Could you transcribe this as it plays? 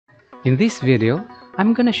In this video,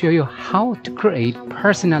 I'm gonna show you how to create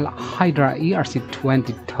personal Hydra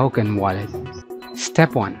ERC20 token wallet.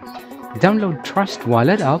 Step 1. Download Trust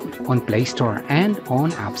Wallet app on Play Store and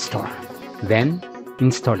on App Store. Then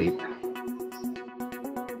install it.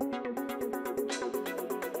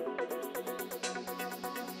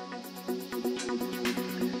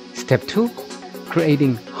 Step 2.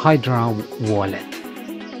 Creating Hydra wallet.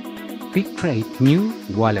 Click Create New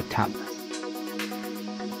Wallet tab.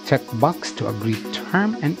 Check box to agree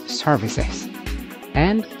term and services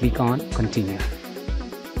and click on Continue.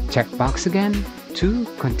 Check box again to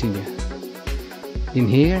continue. In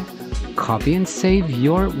here, copy and save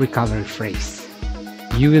your recovery phrase.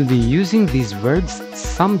 You will be using these words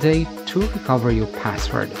someday to recover your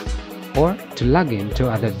password or to log in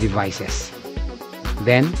to other devices.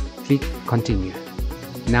 Then click Continue.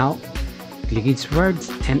 Now click each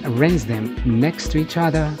words and arrange them next to each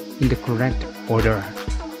other in the correct order,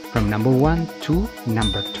 from number 1 to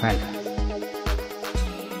number 12.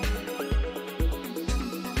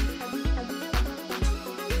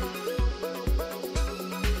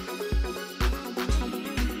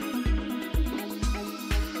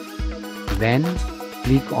 Then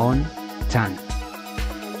click on Done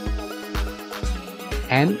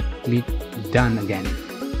and click Done again,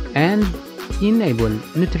 and enable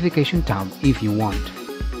notification tab if you want.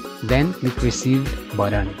 Then click Receive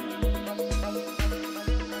button.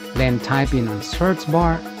 Then type in on search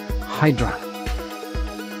bar Hydra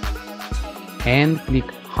and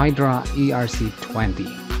click Hydra ERC20.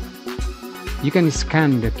 You can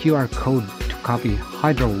scan the QR code to copy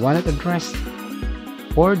Hydra wallet address,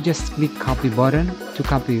 or just click copy button to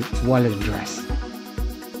copy wallet address.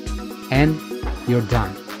 And you're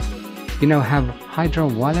done. You now have Hydra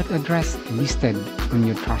wallet address listed on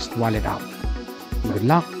your Trust Wallet app. Good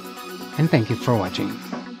luck and thank you for watching.